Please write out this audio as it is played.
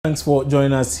Thanks for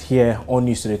joining us here on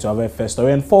News Today to our very first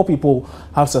story. And 4 people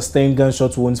have sustained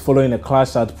gunshot wounds following a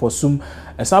clash at Posum,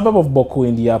 a suburb of Boko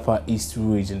in the Upper East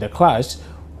region. The clash,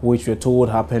 which we're told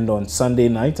happened on Sunday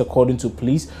night, according to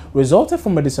police, resulted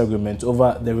from a disagreement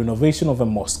over the renovation of a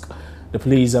mosque. The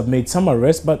police have made some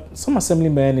arrests, but some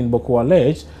assemblymen in Boko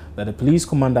allege that the police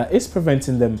commander is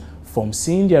preventing them from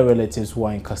seeing their relatives who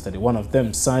are in custody. One of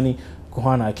them, Sani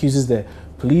Kohana, accuses the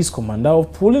police commander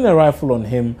of pulling a rifle on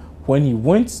him when he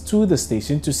went to the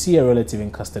station to see a relative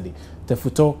in custody.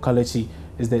 Tefuto Kalechi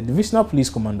is the divisional police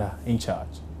commander in charge.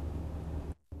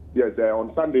 Yes,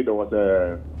 on Sunday there was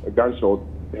a gunshot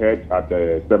heard at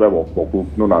the suburb of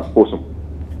Boku, known as Posum.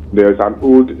 There is an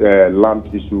old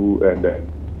land issue and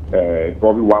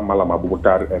probably one Malam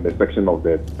Abubakar and a section of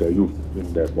the youth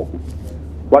in the Boku.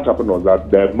 What happened was that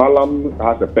the Malam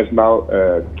has a personal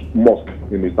mosque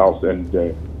in his house, and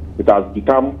it has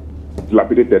become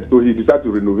dilapidated, so he decided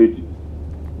to renovate it.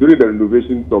 During the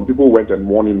renovation, some people went and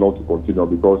warned him not to continue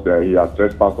because he has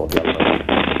trespassed on their land.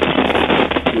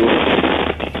 So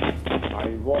I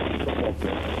involved some of the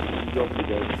religious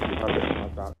leaders to have the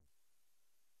matter.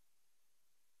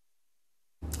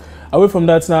 Away from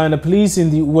that now, and the police in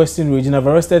the Western region have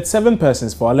arrested 7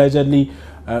 persons for allegedly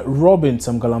robbing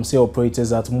some galamsey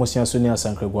operators at Mosian Sonia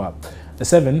Sankregua. The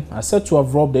 7 are said to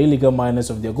have robbed the illegal miners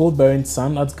of their gold-bearing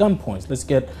sand at gunpoint. Let's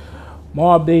get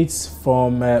more updates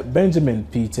from Benjamin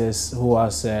Peters, who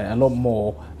has a lot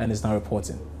more and is now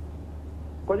reporting.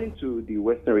 According to the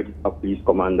Western Regional Police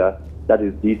Commander, that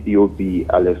is DCOP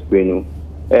Alex Bueno,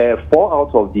 4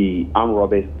 out of the armed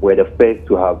robbers were the first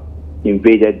to have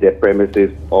invaded the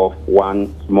premises of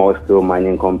one small-scale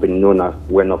mining company known as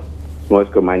one of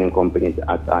small-scale mining companies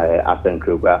at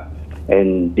Asankruba,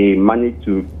 and they managed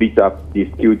to beat up the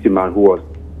security man who was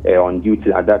on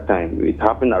duty at that time. It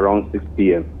happened around 6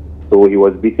 p.m. So he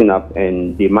was beaten up,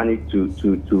 and they managed to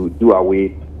do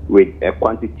away with a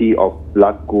quantity of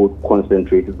black gold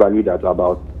concentrate valued at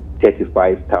about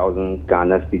 35,000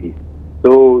 Ghana cedis.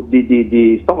 So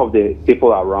some of the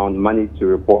people around managed to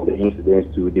report the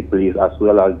incidents to the police, as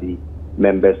well as the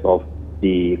members of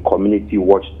the community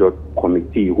watchdog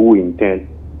committee, who in turn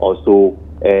also,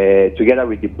 together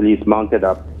with the police, mounted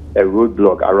up a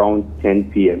roadblock around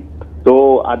 10 p.m.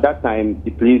 So at that time,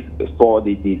 the police saw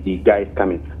the guys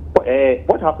coming.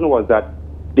 What happened was that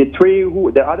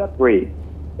the other 3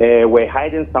 were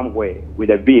hiding somewhere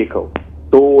with a vehicle.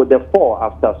 So the 4,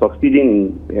 after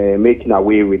succeeding in making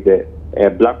away with the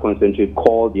black concentrate,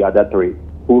 called the other 3,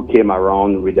 who came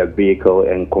around with a vehicle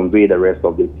and conveyed the rest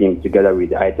of the team together with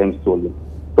the items stolen.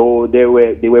 So they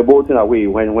were bolting away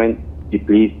when the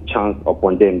police chanced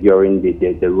upon them during the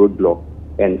roadblock,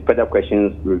 and further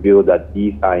questions revealed that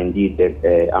these are indeed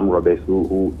the armed robbers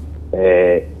who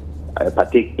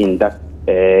partake in that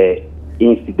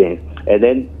incident. And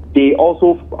then they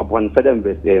also, upon further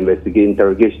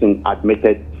interrogation,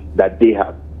 admitted that they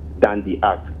have done the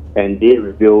act, and they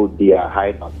revealed their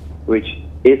hideout, which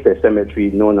is a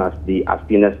cemetery known as the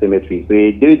Athena Cemetery. So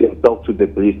they themselves took the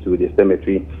police to the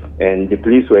cemetery, and the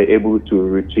police were able to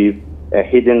retrieve a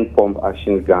hidden pump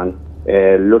action gun,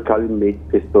 a locally made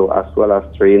pistol, as well as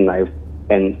 3 knives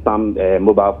and some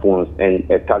mobile phones and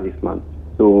a talisman.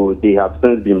 So they have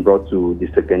since been brought to the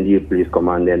secondary police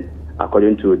command, and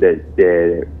according to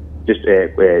the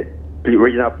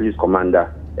regional police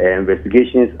commander,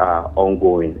 investigations are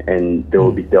ongoing, and they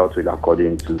will be dealt with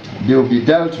according to. They will be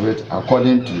dealt with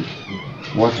according to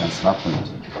what has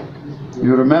happened.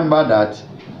 You remember that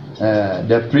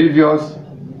the previous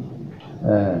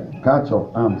catch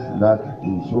of arms that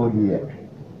we showed here,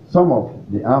 some of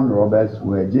the armed robbers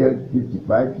were jailed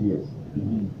 55 years.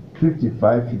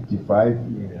 55,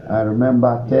 I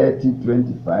remember 30,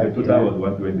 25. The total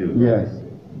was 120. Yes.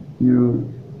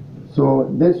 So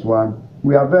this one,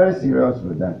 we are very serious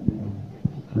with that.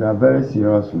 We are very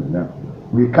serious with them.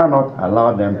 We cannot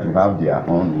allow them to have their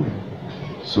own way.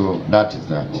 So that is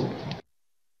that.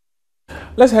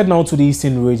 Let's head now to the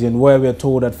Eastern region, where we are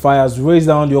told that fires raised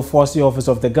down the Ofosi office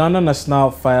of the Ghana National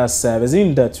Fire Service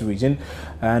in that region,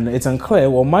 and it's unclear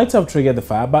what might have triggered the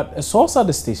fire, but a source at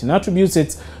the station attributes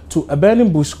it to a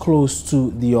burning bush close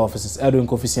to the offices. Edwin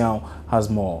Kofisian has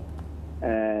more.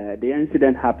 The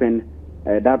incident happened,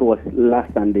 that was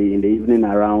last Sunday in the evening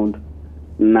around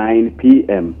 9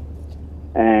 p.m.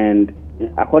 And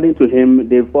according to him,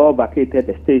 they've all vacated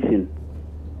the station.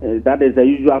 That is the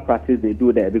usual practice they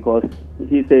do there, because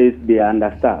he says they are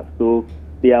understaffed, so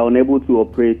they are unable to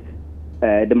operate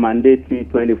the mandatory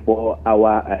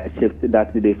 24-hour shift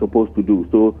that they're supposed to do.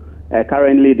 So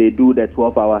currently they do the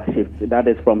 12-hour shift, that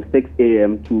is from 6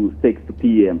 a.m. to 6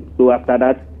 p.m. So after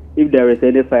that, if there is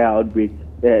any fire outbreak,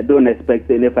 don't expect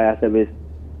any fire service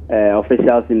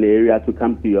officials in the area to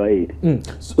come to your aid.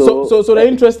 So the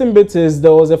interesting bit is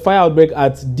there was a fire outbreak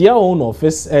at their own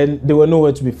office and they were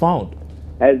nowhere to be found.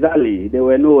 Exactly, they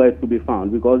were nowhere to be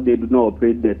found because they do not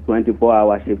operate the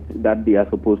 24-hour shift that they are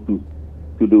supposed to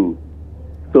do.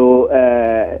 So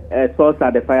a source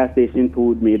at the fire station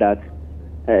told me that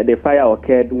the fire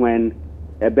occurred when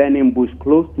a burning bush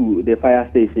close to the fire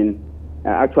station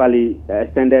actually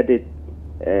extended it,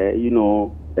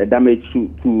 the damage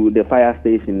to the fire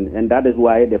station, and that is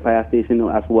why the fire station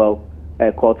as well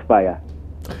caught fire.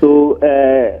 So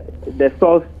the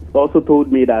source also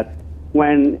told me that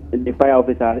when the fire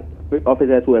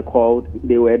officers were called,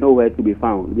 they were nowhere to be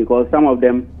found because some of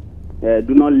them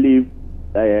do not live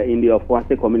in the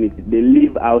Ofuase community. They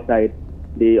live outside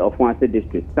the Ofuase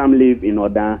district. Some live in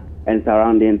Odan and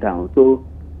surrounding towns. So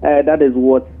that is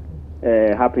what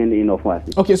happened in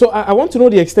Ofuase. Okay, so I want to know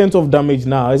the extent of damage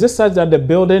now. Is it such that the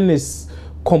building is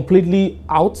completely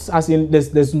out, as in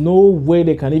there's no way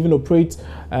they can even operate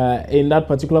in that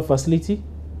particular facility?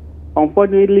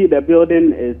 Unfortunately, the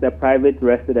building is a private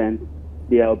residence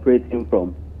they are operating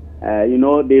from.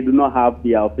 They do not have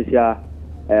their official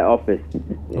office.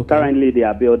 Okay. Currently, they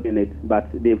are building it, but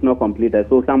they've not completed.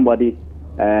 So somebody,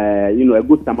 a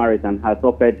good Samaritan has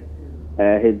offered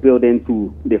his building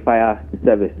to the fire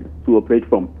service to operate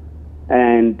from.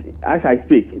 And as I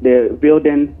speak, the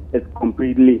building is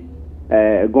completely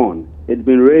gone. It's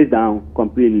been raised down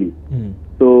completely.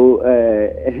 So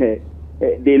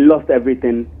they lost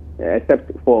everything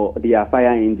except for their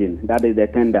fire engine. That is the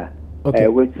tender, okay,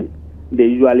 which they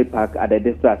usually park at the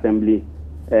district assembly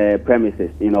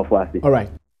premises in Ofuase. All right.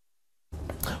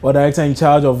 Well, Director in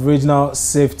charge of regional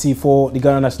safety for the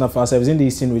Ghana National Fire Service in the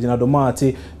Eastern Region,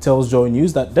 Adomate, tells Joy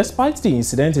News that despite the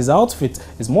incident, his outfit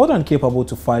is more than capable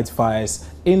to fight fires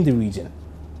in the region.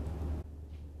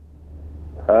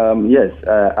 Yes,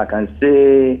 I can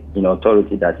say in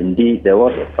authority that indeed there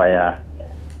was a fire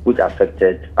which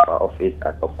affected our office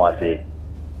at Ofuase,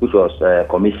 which was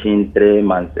commissioned 3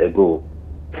 months ago.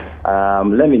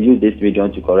 Let me use this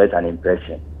region to correct an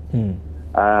impression.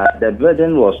 The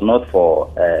building was not for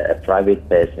a private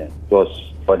person, it was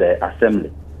for the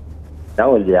assembly. That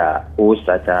was their old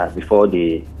structure before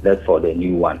they left for the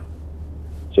new one.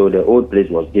 So the old place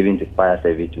was given to fire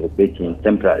service to operate in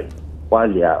temporary,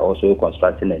 while they are also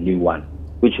constructing a new one,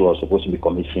 which was supposed to be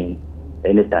commissioned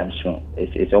anytime soon.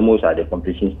 It's almost at the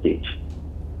completion stage.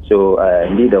 So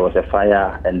indeed there was a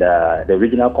fire, and the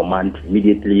regional command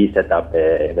immediately set up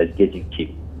an investigative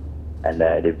team. And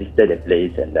they visited the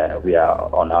place, and we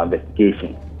are on our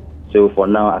investigation. So for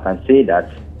now, I can say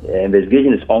that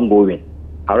investigation is ongoing.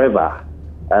 However,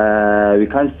 we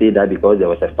can't say that because there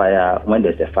was a fire, when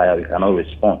there's a fire, we cannot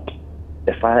respond.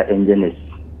 The fire engine is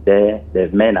there, the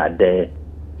men are there.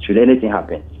 Should anything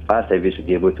happen, fire service will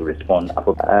be able to respond.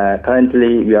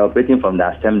 Currently, we are operating from the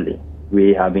assembly.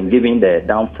 We have been given the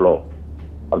down floor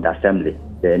of the assembly,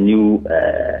 the new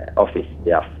office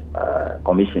they have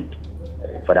commissioned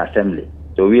for the assembly.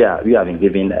 So we have been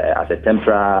given as a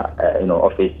temporary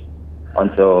office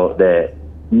until the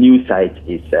new site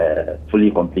is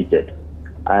fully completed.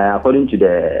 According to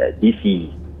the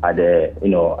DC at the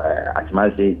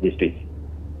Atani district,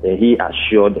 he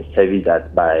assured the service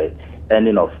that by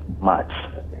ending of March,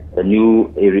 the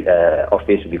new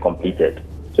office will be completed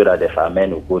so that the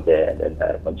firemen will go there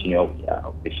and continue with their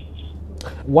operations.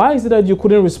 Why is it that you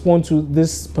couldn't respond to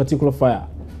this particular fire?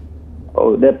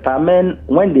 Oh, the firemen,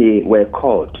 when they were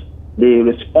called, they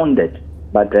responded.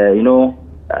 But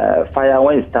fire,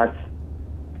 when it starts,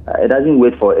 it doesn't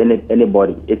wait for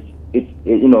anybody.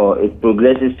 It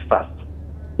progresses fast,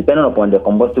 depending upon the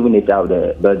combustible nature of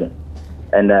the building.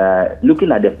 And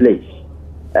looking at the place,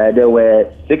 there were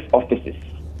 6 offices.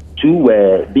 2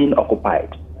 were being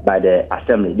occupied by the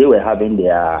assembly. They were having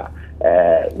their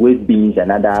waste bins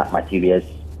and other materials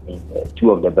in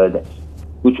 2 of the buildings,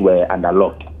 which were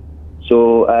underlocked.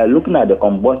 So looking at the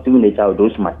combustible nature of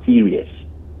those materials,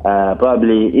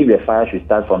 probably if the fire should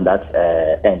start from that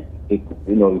end, you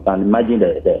can imagine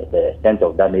the extent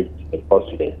of damage it caused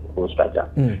to the whole structure.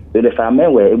 So the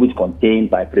firemen were able to contain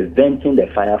by preventing the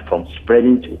fire from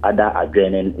spreading to other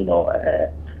adjoining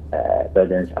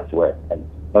buildings as well, and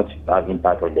not having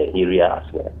part of the area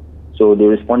as well. So they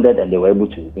responded and they were able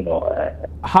to,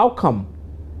 How come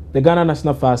the Ghana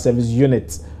National Fire Service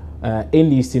unit in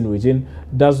the Eastern region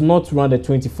does not run a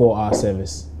 24-hour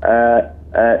service?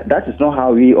 That is not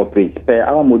how we operate. Per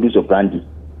our modus operandi,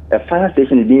 a fire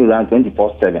station is being run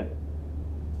 24/7.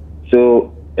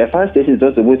 So a fire station is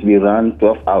not supposed to be run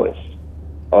 12 hours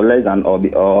or less than or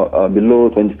below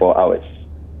 24 hours.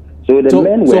 So the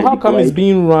men were. So how come it's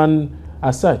being run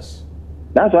as such?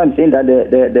 That's why I'm saying that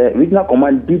the regional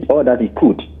command did all that it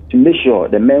could to make sure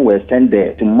the men were sent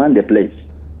there to man the place.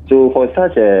 So for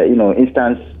such a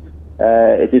instance,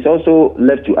 it is also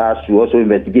left to us to also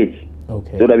investigate,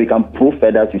 so that we can prove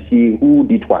further to see who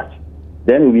did what.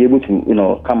 Then we'll be able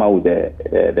to come out with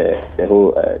the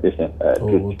whole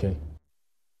truth. Okay.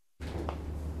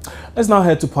 Let's now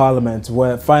head to Parliament,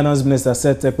 where Finance Minister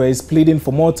Setekwe is pleading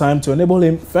for more time to enable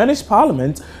him furnish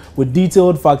Parliament with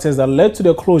detailed factors that led to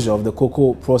the closure of the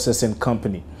cocoa processing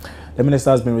company. The minister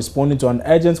has been responding to an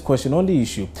urgent question on the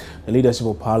issue. The leadership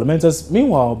of Parliament has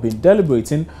meanwhile been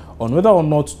deliberating on whether or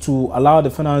not to allow the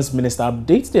Finance Minister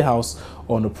update the House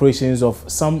on operations of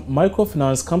some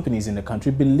microfinance companies in the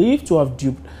country believed to have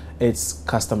duped its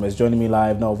customers. Joining me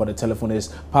live now over the telephone is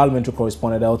Parliamentary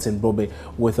correspondent Elton Brobe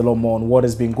with a lot more on what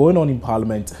has been going on in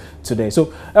Parliament today.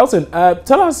 So, Elton,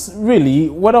 tell us really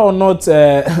whether or not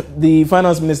the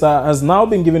Finance Minister has now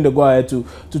been given the go-ahead to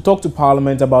talk to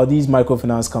Parliament about these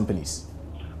microfinance companies.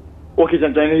 Okay,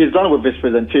 Gentlemen, he's done with his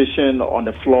presentation on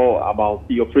the floor about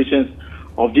the operations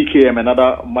of DKM and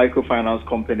other microfinance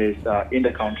companies in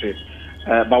the country.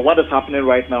 But what is happening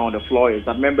right now on the floor is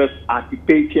that members are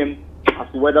debating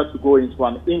as to whether to go into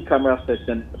an in-camera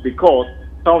session, because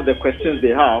some of the questions they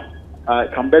have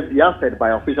can best be answered by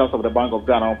officials of the Bank of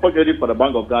Ghana. Unfortunately for the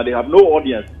Bank of Ghana, they have no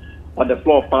audience on the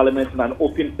floor of Parliament in an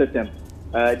open session.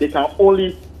 They can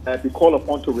only be called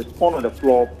upon to respond on the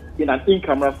floor in an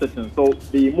in-camera session. So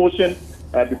the motion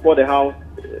before the House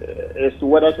is to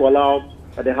whether to allow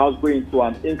the House go into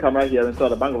an in-camera hearing so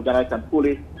the Bank of Ghana can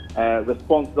fully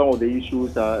respond to some of the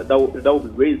issues that will be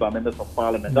raised by members of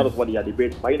Parliament. That is what they are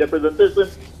debating. But in the presentation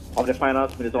of the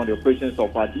Finance Minister on the operations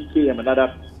of DKM and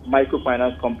other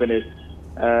microfinance companies,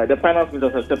 the Finance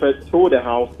Minister has told the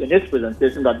House in his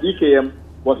presentation that DKM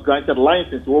was granted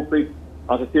license to operate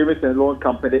as a savings and loan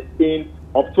company in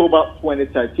October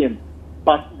 2013.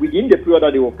 But within the period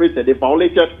that they operated, they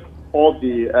violated all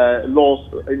the laws,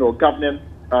 governing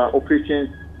operations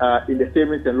in the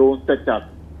savings and loan sector.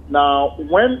 Now,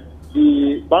 when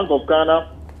the Bank of Ghana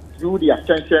drew the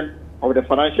attention of the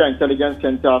Financial Intelligence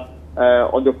Center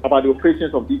about the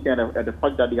operations of DKN and the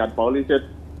fact that they had violated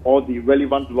all the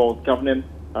relevant laws governing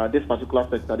this particular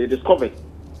sector, they discovered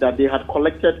that they had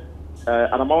collected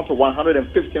an amount of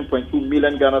 115.2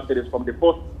 million Ghana cedis from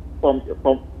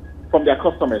their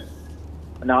customers.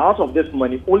 Now, out of this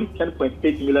money, only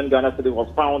 10.8 million Ghana cedis was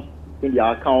found in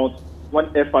their account when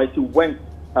FIC went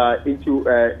into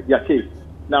their case.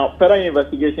 Now, further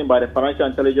investigation by the Financial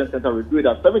Intelligence Center revealed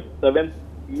that 77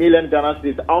 million Ghana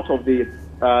cedis out of the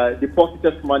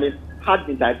depositors' money had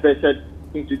been diverted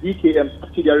into DKM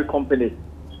subsidiary companies.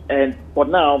 And for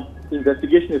now,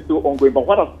 investigation is still ongoing. But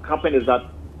what has happened is that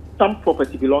some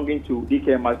property belonging to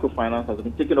DKM Microfinance has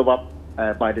been taken over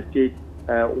by the state,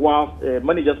 whilst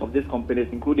managers of these companies,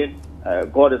 including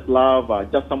God is Love,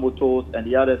 Just Some Motors, and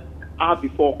the others, are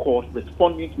before court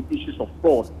responding to issues of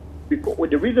fraud. Because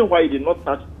the reason why he did not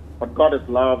touch what God is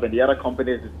Love and the other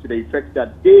companies is to the effect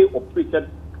that they operated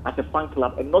as a fan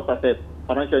club and not as a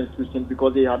financial institution,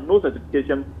 because they had no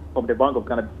certification from the Bank of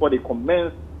Ghana before they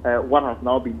commenced what has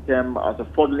now been termed as a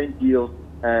fraudulent deal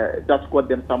that scored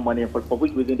them some money, for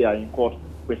which reason they are in court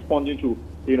responding to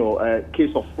a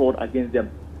case of fraud against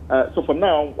them. So for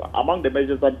now, among the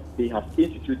measures that they have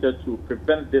instituted to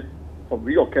prevent this from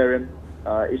reoccurring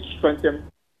is strengthen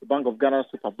the Bank of Ghana's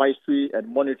supervisory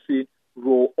and monetary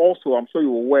role. Also, I'm sure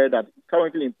you're aware that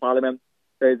currently in Parliament,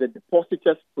 there is a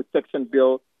Depositors Protection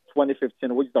Bill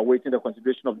 2015, which is awaiting the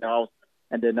consideration of the House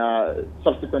and then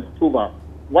subsequent approval.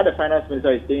 What the Finance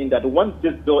Minister is saying that once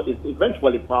this bill is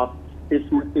eventually passed, it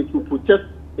will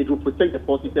protect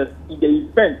depositors in the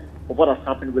event of what has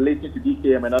happened relating to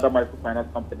DKM and other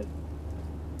microfinance companies.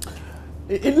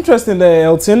 Interesting there,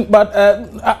 Elton, but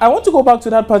I want to go back to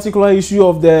that particular issue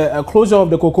of the closure of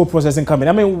the cocoa processing company.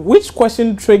 I mean, which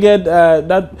question triggered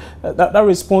that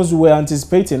response we were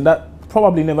anticipating? That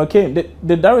probably never came.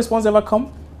 Did that response ever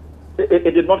come?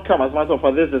 It did not come. As a matter of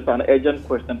fact, this is an urgent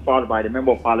question filed by the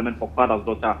Member of Parliament for Father's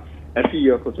daughter a few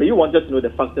years ago. So you wanted to know the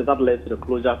factors that led to the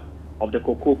closure of the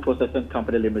Cocoa Processing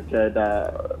Company Limited,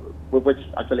 which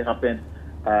actually happened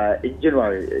in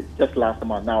January, just last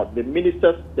month. Now, the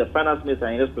Finance Minister,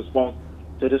 in his response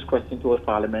to this question towards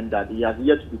Parliament, that he has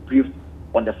yet to be briefed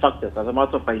on the factors. As a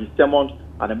matter of fact, he summoned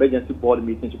an emergency board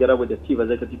meeting together with the Chief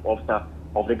Executive Officer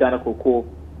of the Ghana Cocoa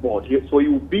Board. So he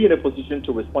will be in a position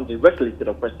to respond directly to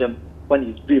the question when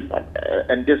he's briefed.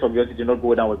 And this obviously did not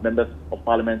go down with members of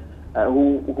Parliament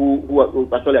who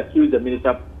actually accused the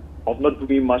Minister of not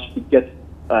doing much to get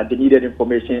the needed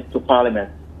information to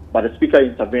Parliament. But the Speaker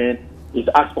intervened. He's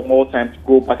asked for more time to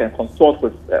go back and consult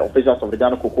with officials of the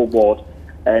Ghana Cocoa Board.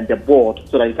 and the board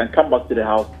so that you can come back to the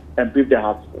house and brief the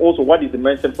house. Also, what is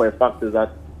mentioned for a fact is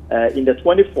that in the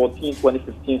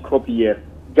 2014-2015 crop year,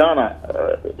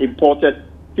 Ghana imported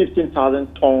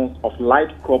 15,000 tons of light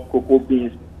crop cocoa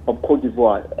beans from Cote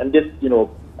d'Ivoire, and this,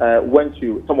 went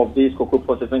to some of these cocoa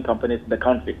processing companies in the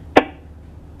country.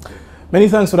 Many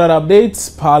thanks for that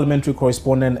update. Parliamentary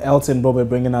correspondent Elton Bobe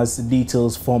bringing us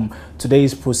details from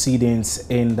today's proceedings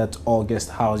in that August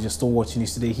House. You're still watching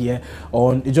this today here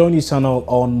on the Joy News channel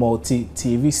on Multi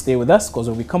TV. Stay with us because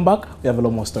when we come back, we have a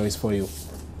lot more stories for you.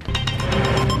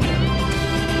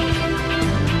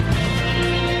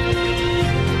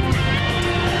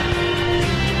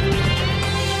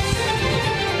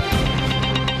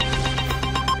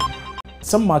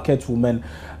 Some market women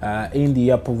in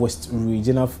the Upper West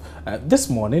region of this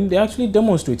morning, they actually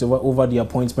demonstrated over the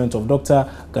appointment of Dr.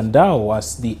 Gandao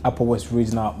as the Upper West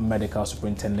Regional Medical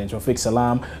Superintendent. Rafiq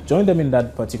Salam joined them in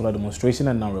that particular demonstration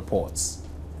and now reports.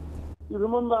 You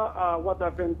remember what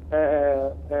happened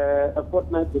a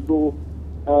fortnight ago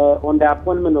on the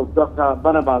appointment of Dr.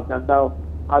 Barnabas Gandao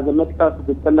as the medical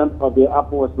superintendent of the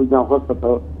Upper West Regional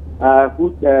Hospital,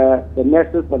 who the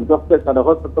nurses and doctors at the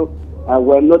hospital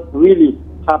were not really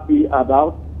happy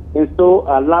about. And so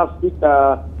last week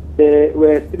there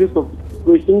were a series of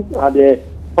situations at the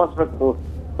hospital.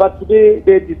 But today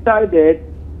they decided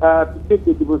to take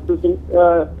the demonstration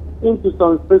into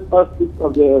some special streets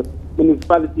of the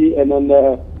municipality, and then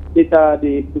later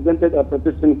they presented a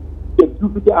petition to the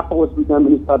Deputy Upper West Regional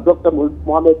Minister, Dr.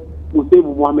 Mohammed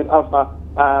Mohammed Alpha,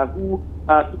 who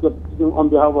took a petition on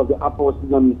behalf of the Upper West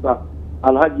Regional Minister,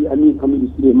 Alhaji Amin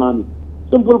Hamid Suleimani.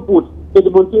 Simple put, the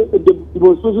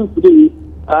demonstration today,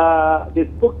 the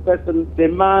spokesperson, the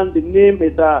man, the name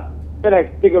is Felix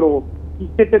Figueroa. He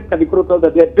stated categorically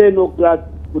that they bear no grudge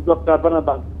with Dr.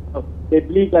 Barnabas. They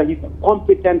believe that he's a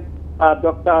competent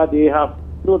doctor. They have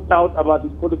no doubt about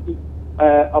his quality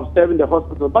of serving the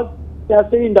hospital. But they are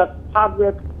saying that hard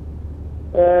work,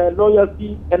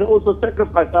 loyalty, and also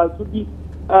sacrifice should be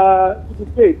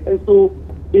paid. And so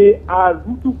they are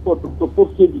rooting for Dr.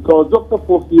 Fofier because Dr.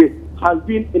 Fofier has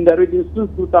been in the region since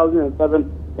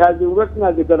 2007. He has been working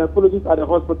as a gynecologist at the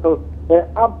hospital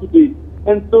up to date.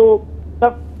 And so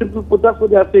that's what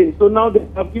they are saying. So now they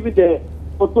have given the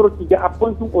authority, the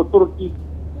appointing authority,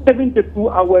 72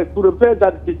 hours to repair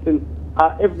that decision.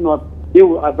 If not, they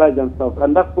will advise themselves.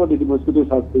 And that's what the demonstrators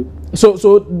have said.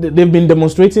 So they've been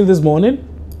demonstrating this morning?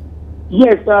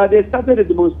 Yes, they started the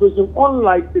demonstration,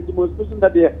 unlike the demonstration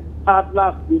that they had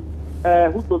last week,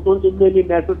 which was only many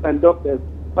nurses and doctors.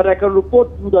 But I can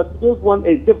report to you that today's one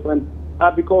is different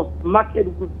because market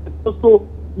also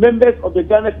members of the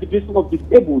Ghana Division of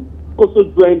Disabled also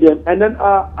joined them, and then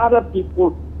other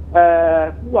people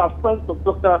who are friends of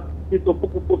Dr.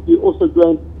 Fofier also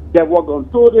joined their wagon.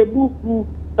 So they moved through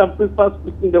some principal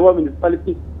streets in the one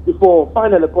municipality before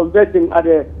finally converting at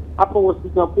the Upper West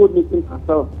Regional Coordinating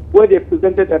Council, where they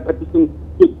presented a petition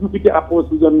to Deputy Upper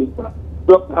West Regional Minister,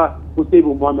 Dr.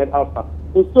 Mohammed Alpha.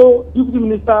 And so, Deputy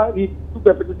Minister, he took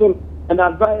the petition and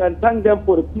advised and thanked them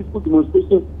for the peaceful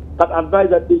demonstration, but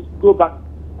advised that they should go back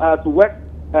to work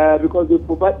because they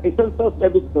provide essential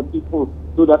service to the people,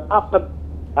 so that after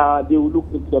they will look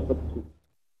into the petition.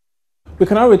 We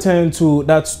can now return to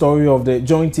that story of the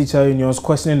Joint Teacher Unions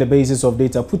questioning the basis of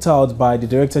data put out by the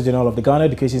Director General of the Ghana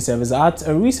Education Service at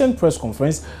a recent press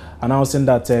conference, announcing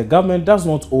that government does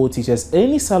not owe teachers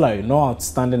any salary nor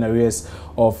outstanding arrears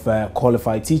of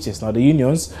qualified teachers. Now, the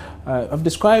unions have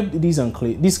described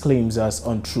these claims as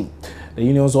untrue. The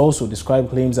unions also describe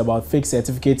claims about fake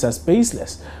certificates as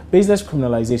baseless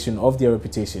criminalization of their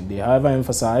reputation. They, however,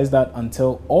 emphasize that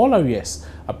until all arrears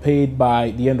are paid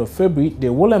by the end of February, they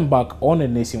will embark on a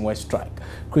nationwide strike.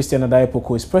 Christian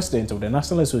Adayepoko is president of the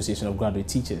National Association of Graduate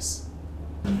Teachers.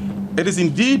 It is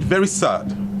indeed very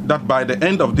sad that by the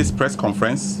end of this press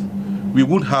conference, we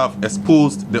would have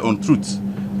exposed the untruth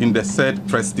in the said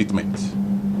press statement.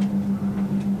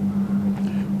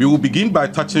 We will begin by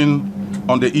touching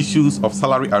on the issues of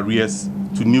salary arrears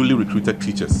to newly recruited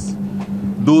teachers,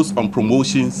 those on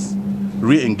promotions,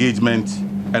 re-engagement,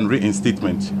 and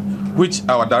reinstatement, which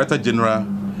our Director General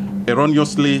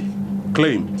erroneously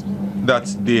claimed that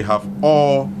they have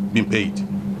all been paid.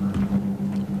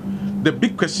 The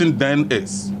big question then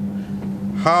is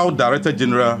how Director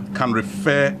General can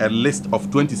refer a list of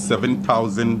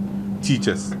 27,000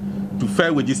 teachers to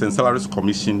Fair Wages and Salaries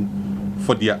Commission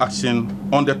for their action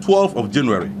on the 12th of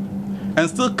January and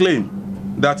still claim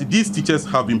that these teachers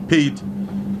have been paid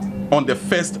on the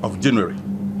 1st of January.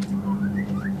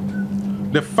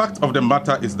 The fact of the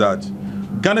matter is that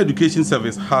Ghana Education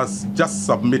Service has just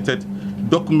submitted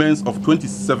documents of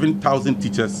 27,000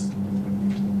 teachers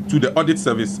to the audit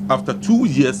service after 2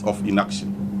 years of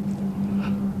inaction.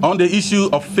 On the issue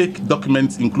of fake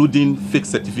documents, including fake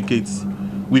certificates,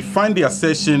 we find the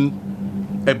assertion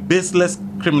a baseless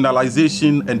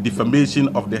criminalization and defamation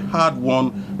of the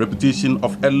hard-won reputation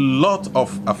of a lot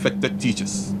of affected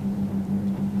teachers.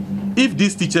 If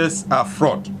these teachers are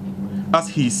fraud, as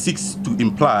he seeks to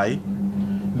imply,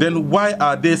 then why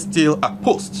are they still at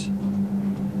post?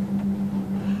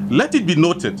 Let it be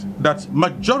noted that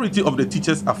majority of the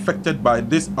teachers affected by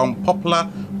this unpopular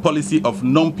policy of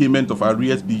non-payment of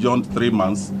arrears beyond 3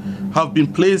 months have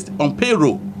been placed on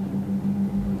payroll,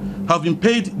 have been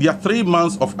paid their 3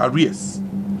 months of arrears,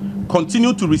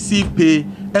 continue to receive pay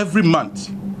every month,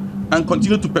 and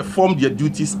continue to perform their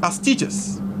duties as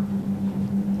teachers.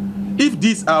 If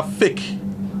these are fake,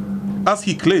 as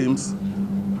he claims,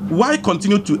 why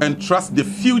continue to entrust the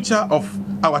future of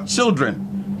our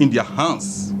children in their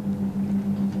hands?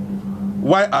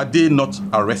 Why are they not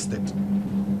arrested?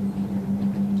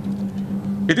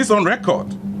 It is on record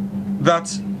that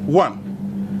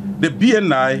 1, the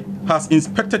BNI has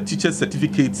inspected teacher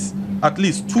certificates at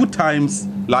least 2 times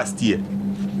last year.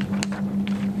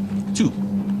 2,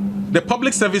 the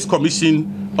Public Service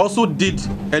Commission also did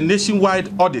a nationwide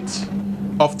audit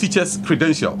of teachers'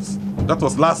 credentials. That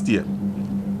was last year.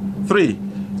 3,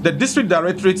 the District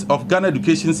Directorate of Ghana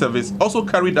Education Service also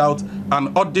carried out an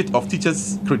audit of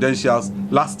teachers' credentials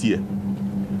last year.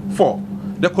 4,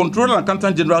 the Controller and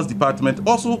Accountant General's Department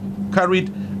also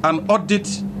carried an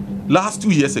audit last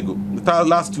 2 years ago,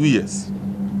 last 2 years.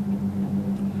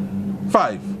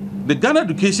 5, the Ghana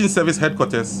Education Service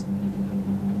Headquarters,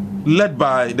 led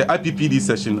by the IPPD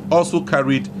session, also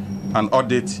carried an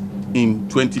audit in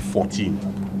 2014.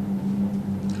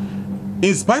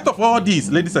 In spite of all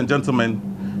these, ladies and gentlemen,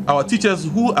 our teachers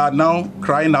who are now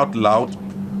crying out loud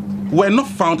were not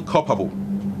found culpable.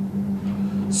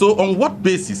 So on what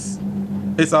basis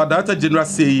is our Director General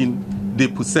saying they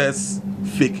possess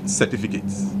fake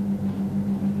certificates?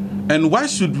 And why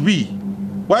should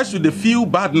the few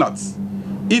bad nuts,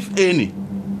 if any,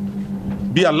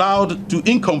 be allowed to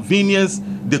inconvenience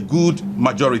the good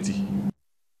majority?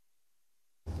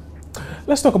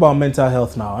 Let's talk about mental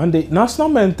health now. And the National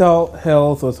Mental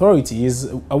Health Authority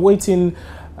is awaiting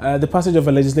the passage of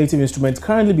a legislative instrument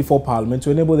currently before Parliament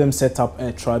to enable them set up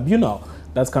a tribunal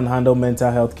that can handle mental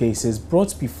health cases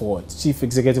brought before it. Chief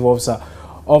Executive Officer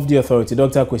of the authority,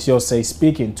 Dr. Kwesi Osei,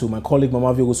 speaking to my colleague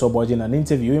Mama Viogusoboji in an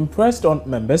interview, impressed on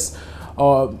members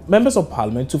of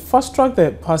Parliament to fast-track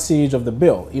the passage of the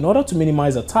bill in order to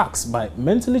minimize attacks by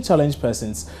mentally challenged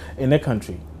persons in the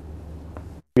country.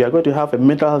 We are going to have a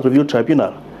mental health review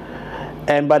tribunal.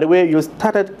 And by the way, you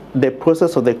started the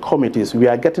process of the committees. We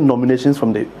are getting nominations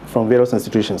from various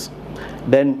institutions.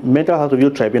 Then mental health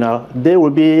review tribunal, they will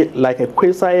be like a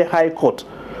quasi high court,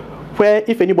 where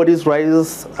if anybody's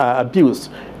rights are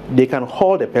abused, they can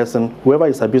hold the person, whoever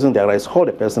is abusing their rights, hold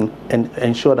the person and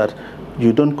ensure that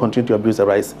you don't continue to abuse the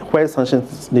rights. Where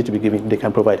sanctions need to be given, they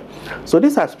can provide. So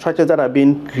these are structures that are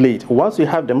being laid. Once you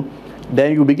have them,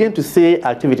 then you begin to see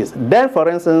activities. Then, for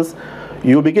instance,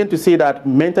 you begin to see that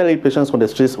mental ill patients on the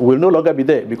streets will no longer be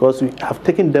there because we have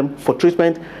taken them for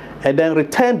treatment and then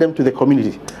returned them to the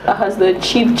community. Has the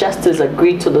Chief Justice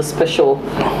agreed to the special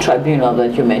tribunal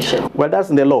that you mentioned? Well, that's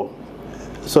in the law.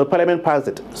 So Parliament passed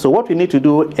it. So what we need to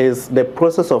do is the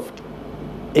process of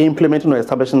implementing or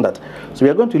establishing that. So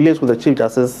we are going to liaise with the Chief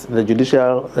Justice, the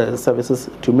judicial services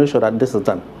to make sure that this is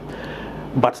done.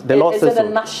 But the law says is it a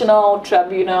national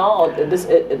tribunal, or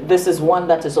this is one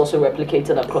that is also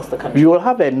replicated across the country? You will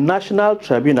have a national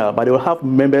tribunal, but they will have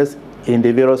members in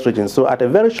the various regions. So at a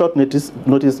very short notice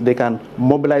they can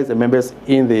mobilize the members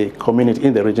in the community,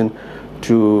 in the region,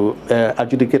 to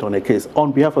adjudicate on a case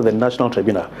on behalf of the national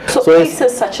tribunal. So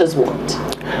cases such as what?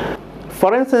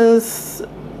 For instance,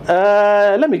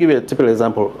 let me give you a typical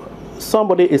example.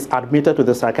 Somebody is admitted to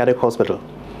the psychiatric hospital,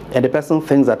 and the person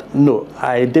thinks that, no,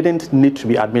 I didn't need to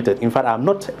be admitted. In fact, I'm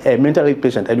not a mental ill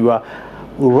patient, and you are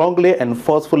wrongly and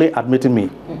forcefully admitting me.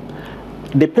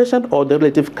 The patient or the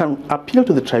relative can appeal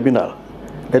to the tribunal.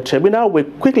 The tribunal will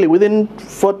quickly, within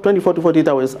 24 to 48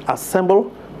 hours,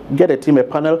 assemble, get a team, a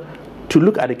panel, to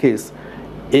look at the case.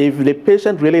 If the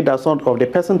patient really does not, or the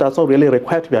person does not really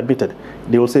require to be admitted,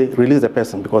 they will say, release the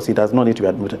person because he does not need to be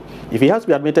admitted. If he has to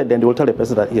be admitted, then they will tell the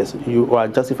person that, yes, you are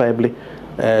justifiably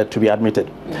to be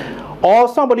admitted. Or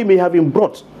somebody may have been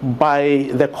brought by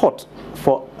the court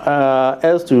for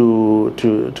us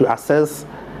to assess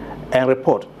and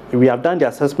report. We have done the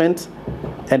assessment,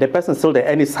 and the person is still there,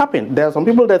 and it's happened. There are some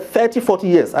people that 30, 40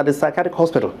 years at the psychiatric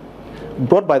hospital.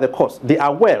 brought by the courts. They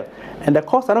are well, and the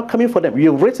courts are not coming for them. We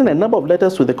have written a number of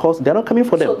letters to the courts. They are not coming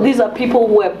for them. So these are people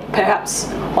who are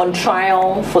perhaps on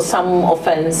trial for some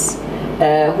offense,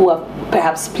 who have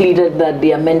perhaps pleaded that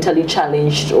they are mentally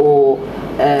challenged, or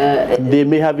they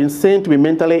may have been seen to be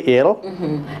mentally ill.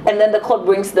 And then the court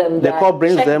brings them. The court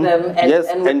brings them, yes,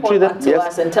 and report back to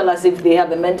us and tell us if they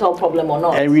have a mental problem or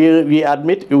not. And we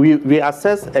admit, we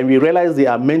assess, and we realize they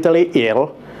are mentally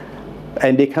ill,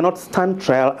 and they cannot stand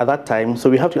trial at that time. So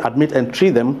we have to admit and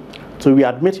treat them. So we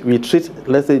admit, we treat,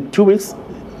 let's say 2 weeks,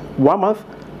 1 month,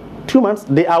 2 months,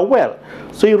 they are well.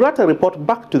 So you write a report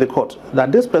back to the court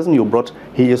that this person you brought,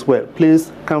 he is well.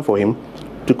 Please come for him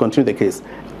to continue the case.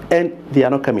 And they are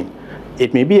not coming.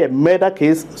 It may be a murder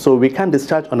case, so we can't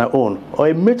discharge on our own, or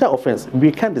a major offense,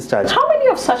 we can't discharge. How many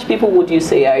of such people would you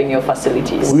say are in your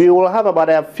facilities? We will have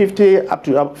about 50, up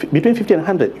to between 50 and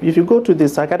 100. If you go to the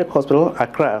psychiatric hospital,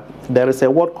 Accra, there is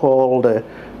a ward called a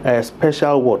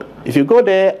special ward. If you go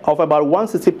there, of about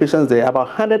 160 patients there, about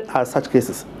 100 are such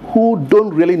cases who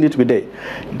don't really need to be there.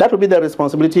 That will be the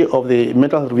responsibility of the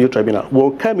Mental Health Review Tribunal.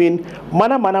 Will come in,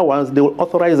 minor ones, they will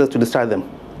authorize us to discharge them.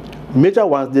 Major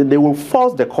ones, they will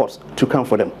force the courts to come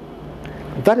for them.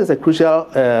 That is a crucial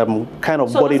kind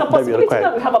of body that we require. So there's a possibility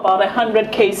that we have about 100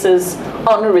 cases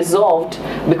unresolved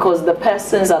because the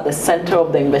persons at the center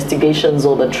of the investigations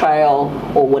or the trial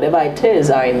or whatever it is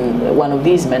are in one of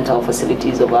these mental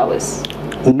facilities of ours.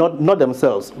 Not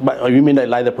themselves, but you mean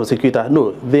like the prosecutor?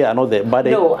 No, they are not there. But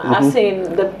no, as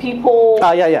in the people who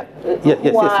are either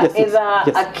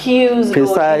accused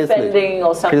or defending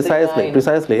or something.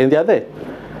 Precisely, and they are there.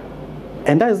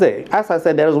 And that is there. As I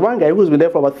said, there is one guy who's been there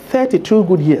for about 32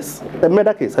 good years. A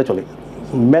murder case, actually.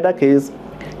 Murder case,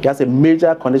 he has a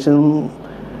major condition.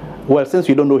 Well, since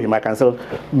you don't know him, I can say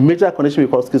major condition we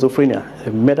call schizophrenia. A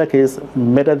murder case,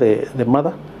 murdered the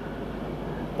mother.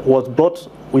 Was brought,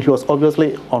 which was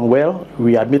obviously unwell.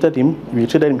 We admitted him, we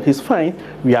treated him, he's fine.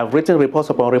 We have written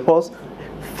reports upon reports,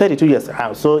 32 years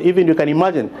out. So even you can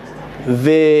imagine,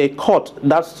 the court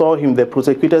that saw him, the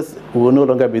prosecutors will no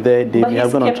longer be there. They may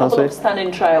have gone on transfer. But he's capable of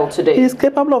standing trial today. He's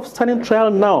capable of standing trial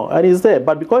now, and he's there.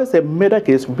 But because it's a murder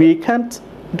case, we can't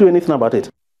do anything about it.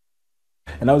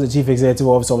 And that was the Chief Executive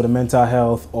Officer of the Mental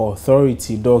Health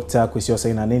Authority, Dr. Kwesi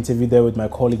Osei, in an interview there with my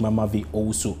colleague Mamavi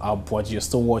Osu Abwaji. You're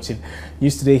still watching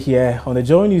News Today here on the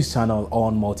Joy News channel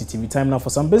on Multi TV. Time now for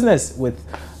some business with,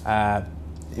 time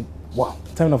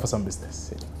now for some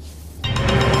business.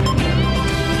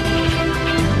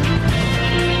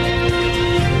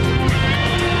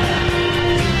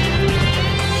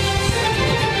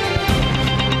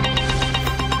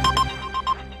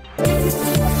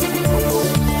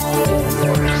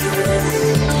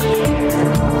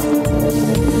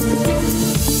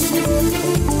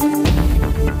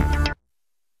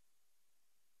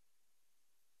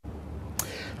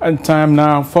 And time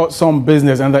now for some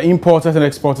business. And the Importers and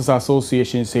Exporters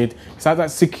Association said it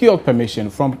has secured permission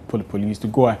from the police to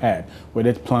go ahead with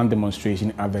its planned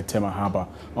demonstration at the Tema Harbour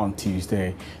on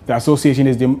Tuesday. The association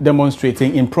is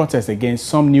demonstrating in protest against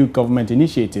some new government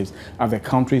initiatives at the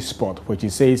country's port, which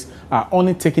it says are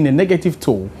only taking a negative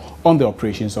toll on the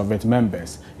operations of its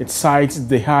members. It cites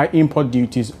the high import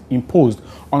duties imposed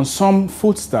on some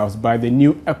foodstuffs by the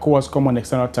new ECOWAS Common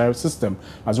External Tariff System,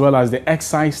 as well as the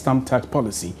excise stamp tax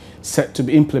policy set to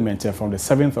be implemented from the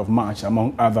 7th of March,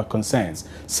 among other concerns.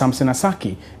 Samson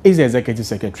Asaki is the Executive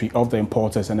Secretary of the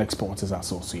Importers and Exporters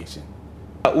Association.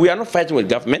 We are not fighting with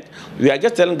government. We are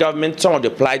just telling government some of the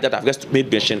plight that I've just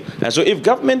made mention. And so if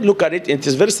government look at it, it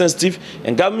is very sensitive,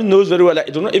 and government knows very well that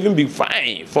it will not even be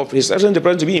fine for His Excellency the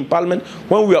President to be in Parliament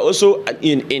when we are also at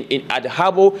the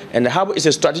harbour, and the harbour is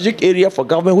a strategic area for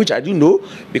government, which I do know,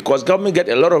 because government get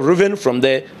a lot of revenue from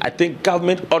there. I think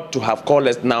government ought to have called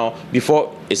us now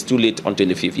before it's too late on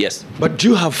 25th, yes. But do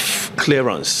you have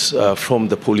clearance from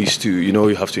the police to,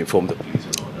 you have to inform the police?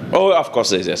 Oh, of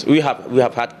course, yes. We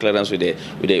have had clearance with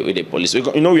the police. We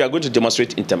are going to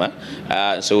demonstrate in Tema.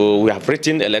 So we have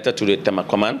written a letter to the Tema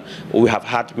Command. We have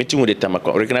had meeting with the Tema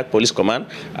Regional Police Command.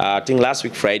 I think last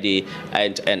week Friday,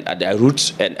 and at their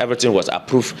routes, and everything was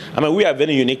approved. I mean, we are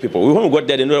very unique people. When we got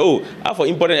there, they know, for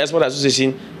Import and Export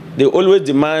Association, they always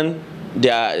demand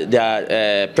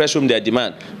their press room, their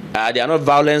demand. They are not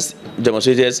violence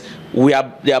demonstrators. We are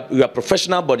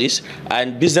professional bodies,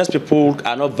 and business people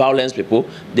are not violence people.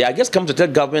 They are just come to tell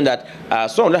government that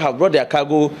some of them have brought their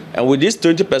cargo, and with this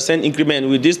 20% increment,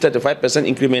 with this 35%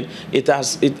 increment,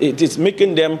 it is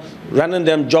making them, running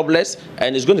them jobless,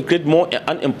 and it's going to create more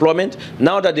unemployment.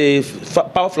 Now that the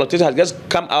power fluctuation has just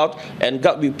come out, and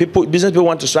business people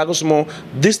want to struggle some more,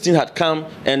 this thing had come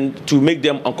and to make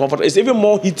them uncomfortable. It's even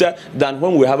more heated than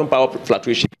when we're having power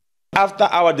fluctuation. After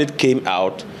our date came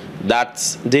out, that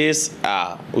this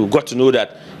we got to know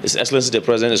that His Excellency the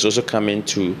President is also coming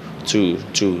to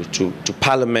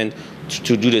Parliament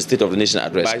to do the State of the Nation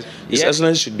address. His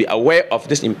Excellency should be aware of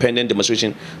this impending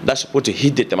demonstration that's supposed to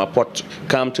hit the Tema port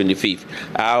come 25th.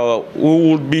 We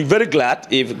would be very glad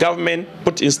if government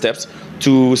put in steps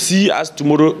to see us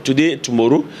tomorrow,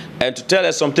 and to tell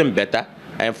us something better,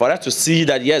 and for us to see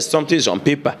that yes, something is on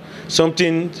paper,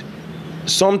 something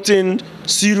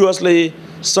seriously,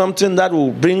 something that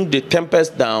will bring the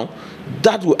tempest down,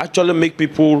 that will actually make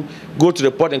people go to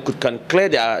the port and can clear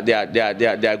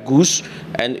their goods,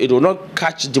 and it will not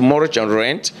catch the mortgage and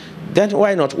rent. Then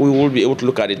why not? We will be able to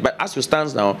look at it. But as it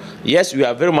stands now, yes, we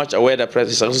are very much aware that the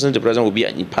President will be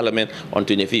in Parliament on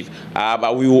 25th.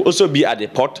 But we will also be at the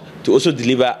port to also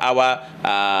deliver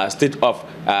our state of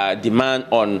demand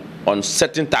on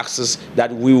certain taxes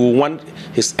that we will want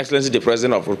His Excellency the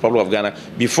President of the Republic of Ghana,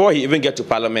 before he even get to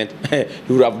Parliament,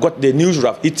 he would have got the news would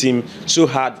have hit him so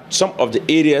hard. Some of the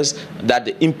areas that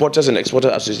the Importers and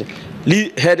Exporters Association,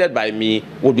 headed by me,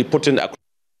 will be putting across.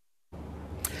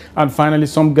 And finally,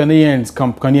 some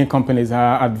Ghanaian companies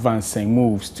are advancing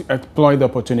moves to exploit the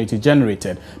opportunity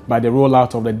generated by the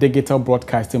rollout of the digital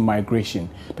broadcasting migration.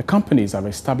 The companies have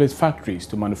established factories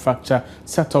to manufacture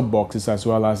set-top boxes as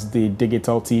well as the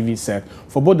digital TV set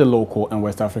for both the local and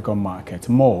West African market.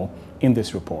 More in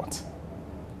this report.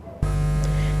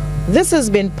 This has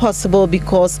been possible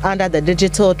because under the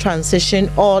digital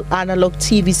transition, all analog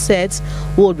TV sets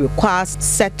will require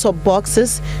set-top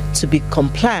boxes to be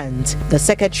compliant. The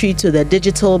secretary to the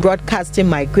Digital Broadcasting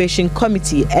Migration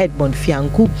Committee, Edmond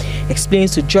Fiangu,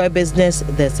 explains to Joy Business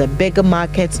there's a bigger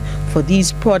market for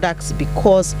these products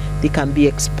because they can be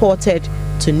exported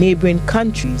to neighboring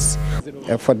countries.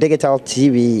 For digital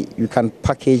TV, you can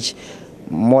package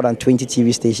more than 20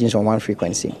 TV stations on one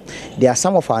frequency. There are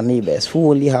some of our neighbors who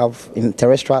only have, in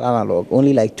terrestrial analog,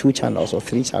 only like 2 channels or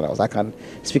 3 channels. I can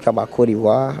speak about Cote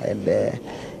d'Ivoire, and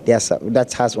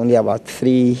that has only about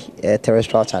 3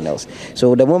 terrestrial channels.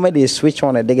 So the moment they switch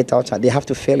on a digital channel, they have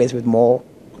to fill it with more.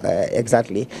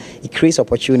 Exactly. It creates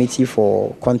opportunity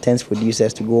for content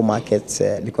producers to go markets,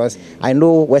 because I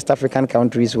know West African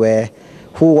countries who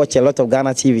watch a lot of Ghana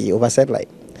TV over satellite,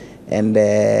 and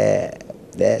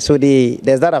so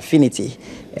there's that affinity,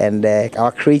 and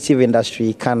our creative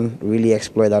industry can really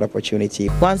exploit that opportunity.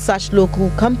 One such local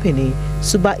company,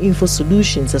 Suba Info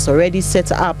Solutions, has already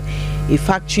set up a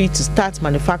factory to start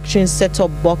manufacturing set-top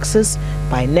boxes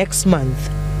by next month.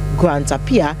 Grant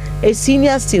Apia, a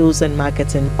senior sales and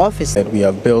marketing officer. We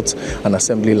have built an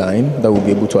assembly line that will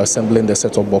be able to assemble in the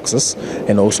set-top boxes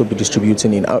and also be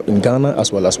distributing in Ghana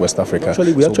as well as West Africa.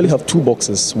 We actually have 2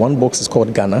 boxes. One box is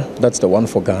called Ghana, that's the one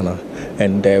for Ghana.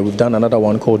 And we've done another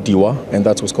one called Diwa, and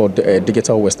that was called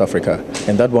Digital West Africa.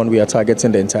 And that one we are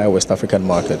targeting the entire West African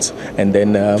market. And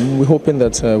then we're hoping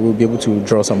that we'll be able to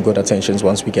draw some good attentions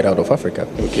once we get out of Africa.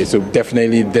 Okay, so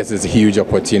definitely this is a huge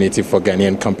opportunity for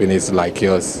Ghanaian companies like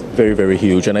yours. Very, very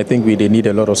huge, and I think they need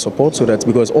a lot of support, so that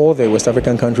because all the West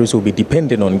African countries will be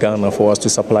depending on Ghana for us to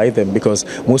supply them, because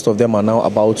most of them are now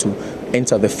about to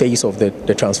enter the phase of the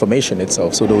transformation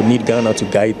itself, so they'll need Ghana to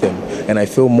guide them. And I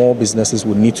feel more businesses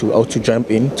will need to jump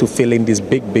in to fill in these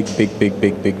big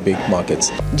markets.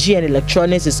 GN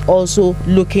Electronics is also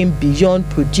looking beyond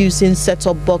producing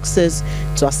set-top boxes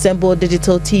to assemble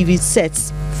digital TV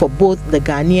sets for both the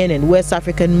Ghanaian and West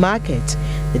African market.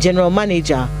 The general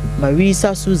manager,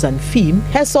 Marisa Susan Feem,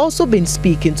 has also been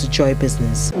speaking to Joy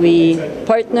Business. We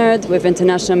partnered with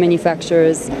international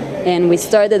manufacturers and we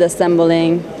started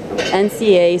assembling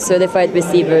NCA certified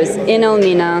receivers in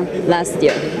Elmina last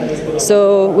year.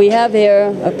 So we have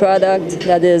here a product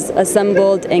that is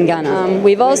assembled in Ghana.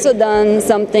 We've also done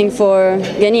something for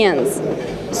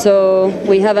Ghanaians. So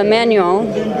we have a manual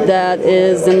that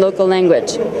is in local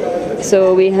language.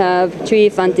 So we have Tri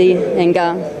Fanti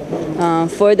Enga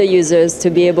for the users to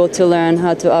be able to learn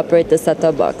how to operate the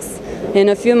set-top box. In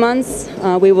a few months,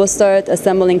 we will start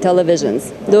assembling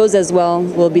televisions. Those as well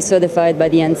will be certified by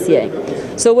the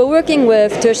NCA. So we're working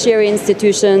with tertiary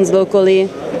institutions locally.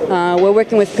 We're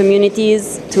working with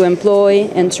communities to employ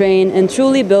and train and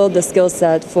truly build the skill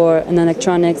set for an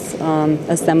electronics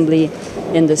assembly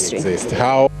industry.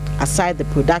 Aside the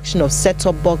production of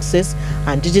set-top boxes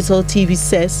and digital TV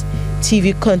sets,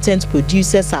 TV content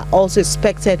producers are also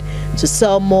expected to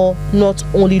sell more, not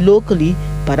only locally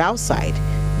but outside,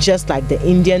 just like the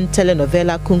Indian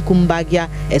telenovela Kumkum Bhagya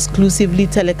exclusively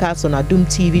telecast on Adum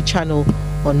TV channel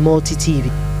on Multi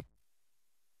TV.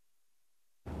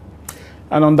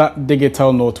 And on that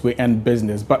digital note, we end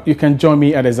business, but you can join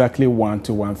me at exactly 1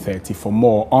 to 1:30 for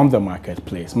more on the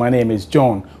marketplace. My name is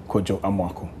John Kojo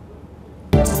Amwako.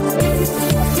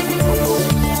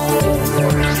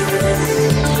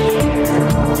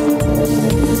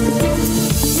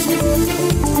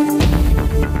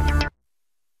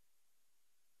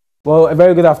 Well, a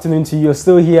very good afternoon to you. You're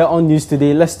still here on News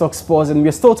Today. Let's talk sports, and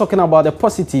we're still talking about the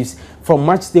positives from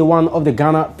match day 1 of the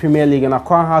Ghana Premier League. And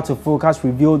Accra Heart of Folk has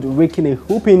revealed raking a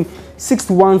whooping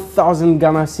 61,000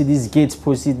 Ghana cedis gate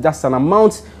proceeds. That's an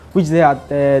amount which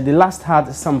they last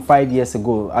had some 5 years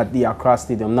ago at the Accra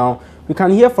Stadium. Now, we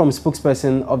can hear from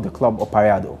spokesperson of the club,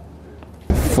 Opariado.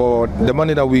 For the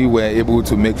money that we were able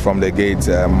to make from the gate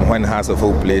when Hearts of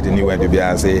Hope played in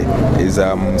UNDBRC is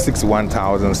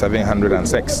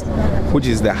 61,706, which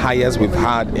is the highest we've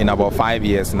had in about 5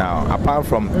 years now. Apart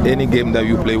from any game that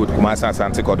you play with Kumasi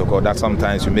Asante Kotoko, that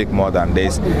sometimes you make more than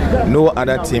this. No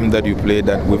other team that you play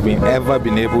that we've ever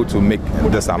been able to make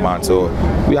this amount. So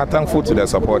we are thankful to the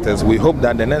supporters. We hope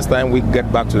that the next time we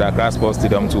get back to the Accra Sports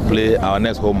Stadium to play our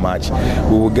next home match,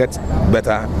 we will get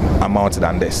better amount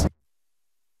than this.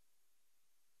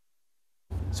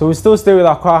 So we still stay with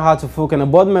Accra Heart of Folk, and a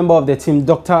board member of the team,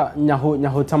 Dr.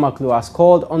 Nyaho Tamaklo, has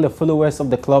called on the followers of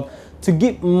the club to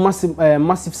give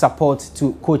massive support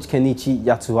to Coach Kenichi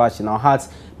Yatuhachi. Now, Hearts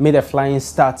made a flying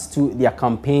start to their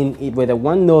campaign with a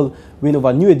 1-0 win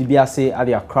over New Edibiase at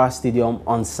the Accra Stadium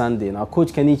on Sunday. Now,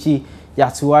 Coach Kenichi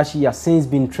Yatuhachi has since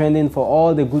been trending for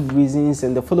all the good reasons,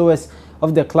 and the followers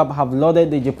of the club have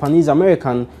lauded the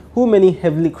Japanese-American, who many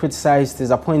heavily criticized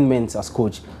his appointment as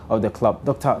coach of the club.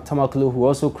 Dr. Tamaklo, who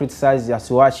also criticized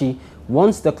Yasuachi,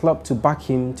 wants the club to back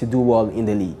him to do well in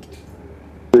the league.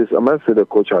 I must say the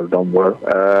coach has done well.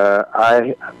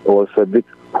 I was a bit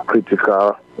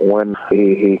critical when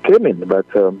he came in, but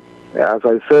as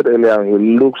I said earlier, he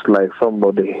looks like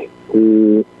somebody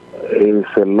who is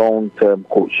a long-term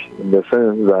coach, in the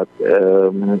sense that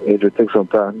it will take some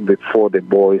time before the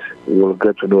boys will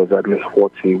get to know exactly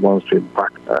what he wants to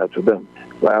impact to them.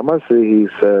 But I must say he's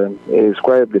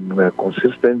quite been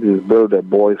consistent. He's built the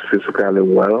boys physically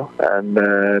well, and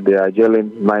they are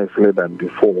gelling nicely than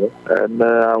before. And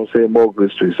I would say more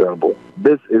grace to his elbow.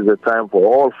 This is the time for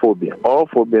all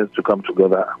Phobians to come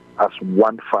together as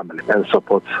one family and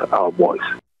support our boys.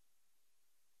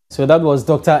 So that was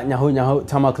Dr. Nyaho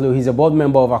Tamaklo. He's a board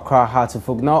member of Accra Heart of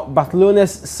Folk. Now,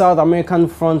 Barcelona's South American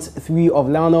front three of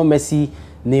Lionel Messi,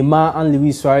 Neymar and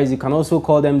Luis Suarez, you can also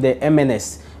call them the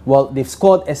MNS. Well, they've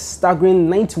scored a staggering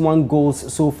 91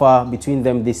 goals so far between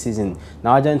them this season.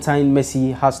 Now, Argentine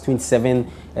Messi has 27,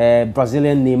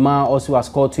 Brazilian Neymar also has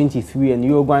scored 23, and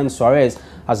Uruguayan Suarez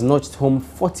has notched home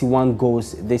 41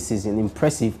 goals this season.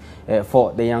 Impressive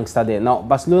for the youngster there. Now,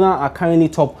 Barcelona are currently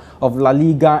top of La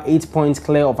Liga, 8 points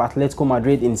clear of Atletico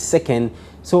Madrid in second.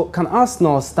 So, can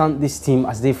Arsenal stand this team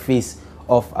as they face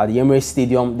off at the Emirates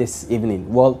Stadium this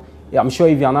evening? Well, I'm sure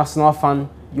if you're an Arsenal fan,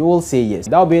 you will say yes.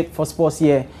 That'll be it for sports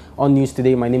here on News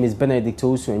Today. My name is Benedict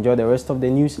Owusu. Enjoy the rest of the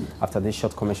news after this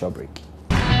short commercial break.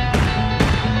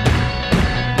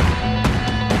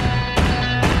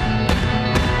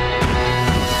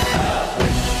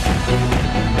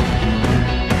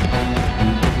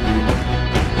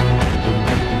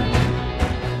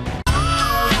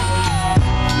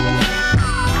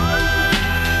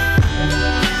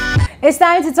 It's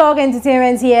time to talk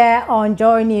entertainment here on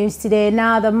Joy News Today.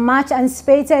 Now, the much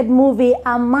anticipated movie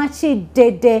Amachi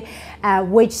Dede,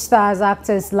 which stars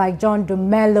actors like John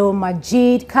Dumelo,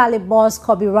 Majid, Calibos,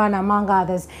 Kobe Ran, among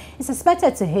others, is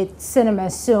expected to hit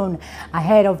cinemas soon.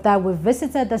 Ahead of that, we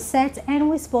visited the set and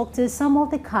we spoke to some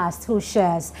of the cast who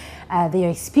shares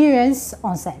their experience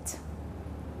on set.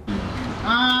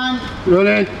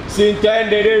 Rolling. Scene 10,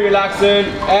 Dede relaxing.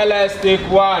 LS take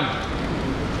 1.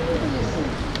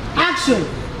 Action!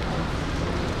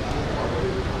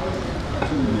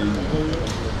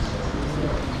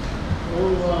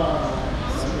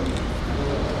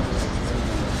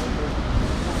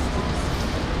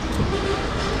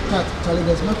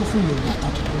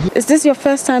 Is this your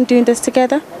first time doing this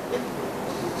together?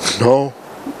 No.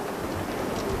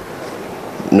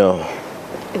 No.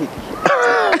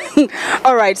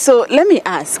 All right, so let me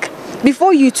ask.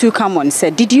 Before you two come on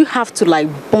set, did you have to like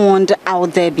bond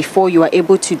out there before you are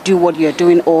able to do what you're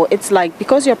doing, or it's like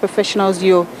because you're professionals,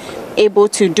 you're able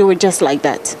to do it just like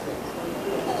that?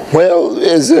 Well,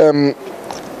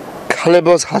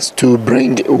 Calibos has to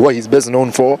bring what he's best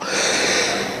known for,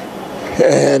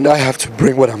 and I have to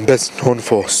bring what I'm best known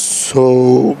for.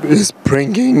 So it's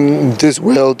bringing this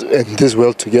world and this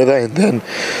world together and then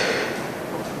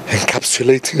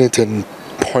encapsulating it and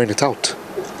point it out.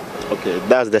 Okay,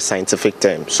 that's the scientific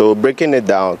term. So breaking it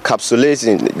down,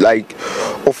 capsulating, like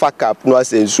offer cap, no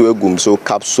say so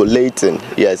capsulating.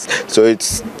 Yes. So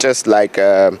it's just like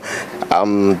the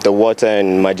water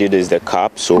in Majid is the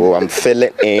cap, so I'm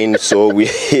filling in, so we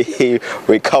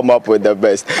come up with the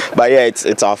best. But yeah,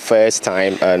 it's our first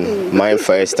time and my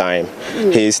first time.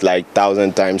 He's like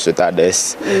 1,000 times with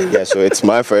others. Yeah, so it's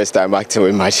my first time acting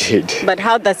with Majid. But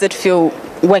how does it feel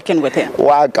working with him?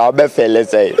 Wow,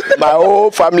 my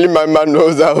whole family member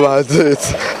knows about it.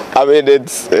 I mean,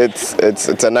 it's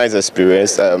a nice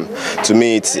experience. To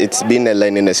me, it's been a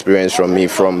learning experience from me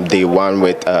from day one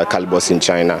with Calibos in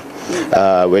China,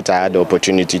 which I had the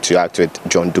opportunity to act with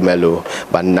John Dumelo.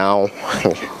 But now,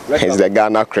 it's the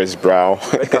Ghana Chris Brown.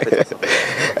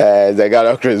 It's the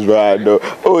Ghana Chris Brown. No.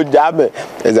 Oh, damn it.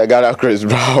 It's the Ghana Chris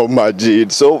Brown,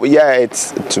 Majid. So, yeah,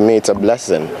 to me, it's a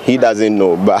blessing. He doesn't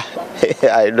know, but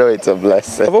I know it's a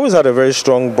blessing. I've always had a very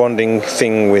strong bonding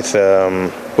thing with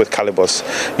Calibos,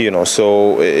 you know,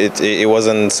 so it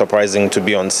wasn't surprising to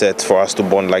be on set for us to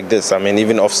bond like this. I mean,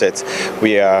 even off set,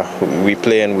 we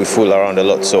play and we fool around a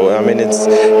lot. So I mean,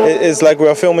 it's like we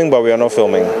are filming, but we are not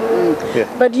filming. Yeah.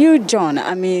 But you, John,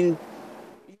 I mean.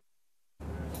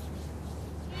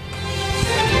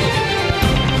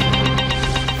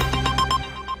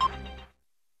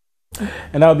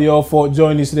 And that'll be all for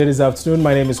joining us today this afternoon.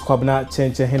 My name is Kwabna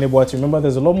Chenche Henebwati. Remember,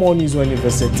 there's a lot more news when you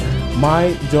visit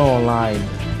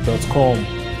myjohnonline.com.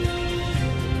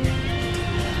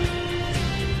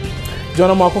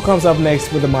 John Amako comes up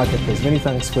next with the marketplace. Many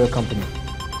thanks for your company.